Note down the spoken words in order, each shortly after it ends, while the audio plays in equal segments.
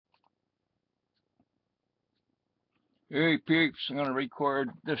Hey peeps, I'm gonna record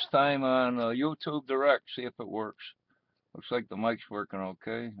this time on YouTube Direct, see if it works. Looks like the mic's working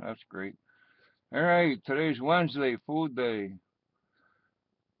okay. That's great. Alright, today's Wednesday, food day.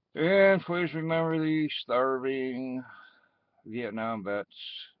 And please remember the starving Vietnam vets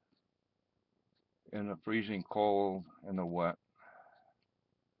in the freezing cold and the wet.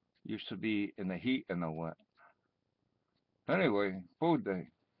 Used to be in the heat and the wet. Anyway, food day.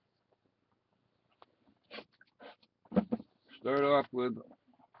 Start off with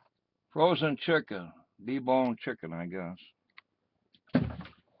frozen chicken, deboned chicken, I guess.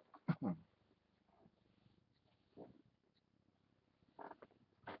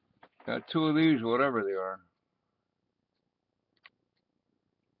 Got two of these, whatever they are.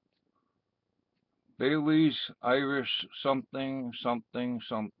 Bailey's Irish something, something,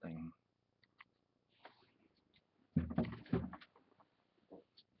 something.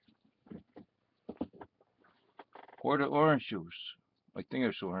 Or the orange juice. I think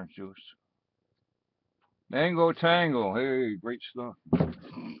it's orange juice. Mango Tango. Hey, great stuff.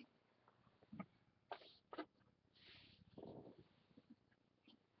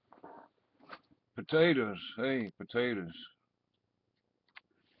 Potatoes. Hey, potatoes.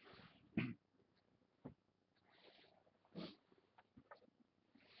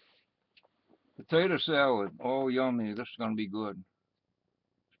 Potato salad. Oh, yummy. This is going to be good.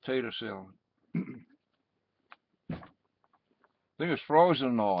 Potato salad. I think it's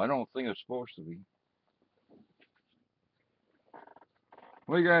frozen, though. I don't think it's supposed to be.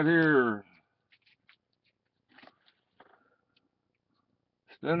 We got here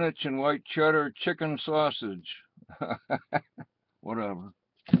spinach and white cheddar chicken sausage. Whatever.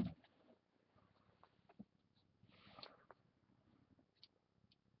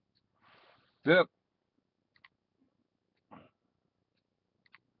 Dip.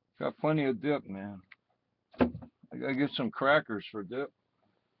 Got plenty of dip, man. I gotta get some crackers for dip.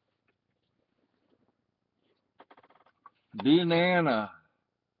 Banana.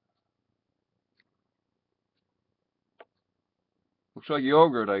 Looks like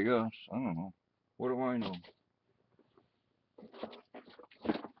yogurt, I guess. I don't know. What do I know?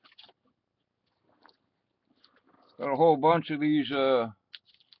 Got a whole bunch of these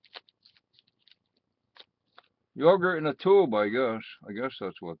yogurt in a tube, I guess. I guess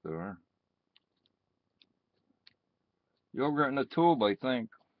that's what they are. Yogurt in a tube, I think.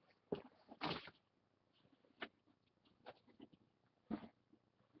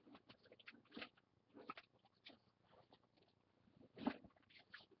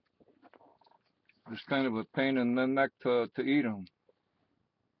 It's kind of a pain in the neck to eat them.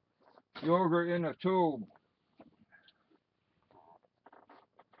 Yogurt in a tube.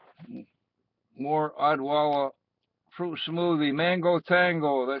 More Odwalla fruit smoothie. Mango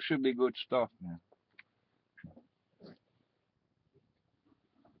Tango. That should be good stuff, man.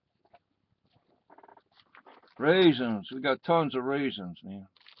 Raisins. We got tons of raisins, man.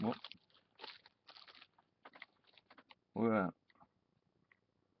 Look at that.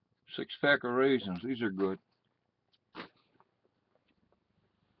 6-pack of raisins. These are good.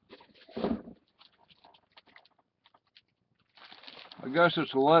 I guess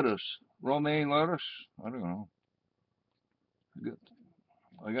it's lettuce. Romaine lettuce? I don't know.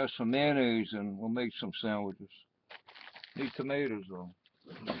 I got some mayonnaise and we'll make some sandwiches. Need tomatoes though.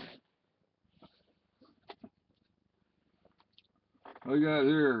 We got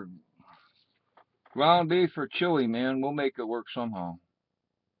here ground beef or chili, man. We'll make it work somehow.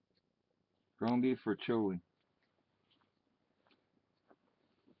 Ground beef or chili.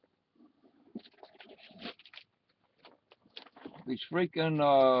 These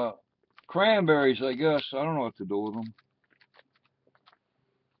freaking cranberries, I guess. I don't know what to do with them.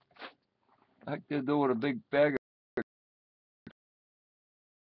 I think they do with a big bag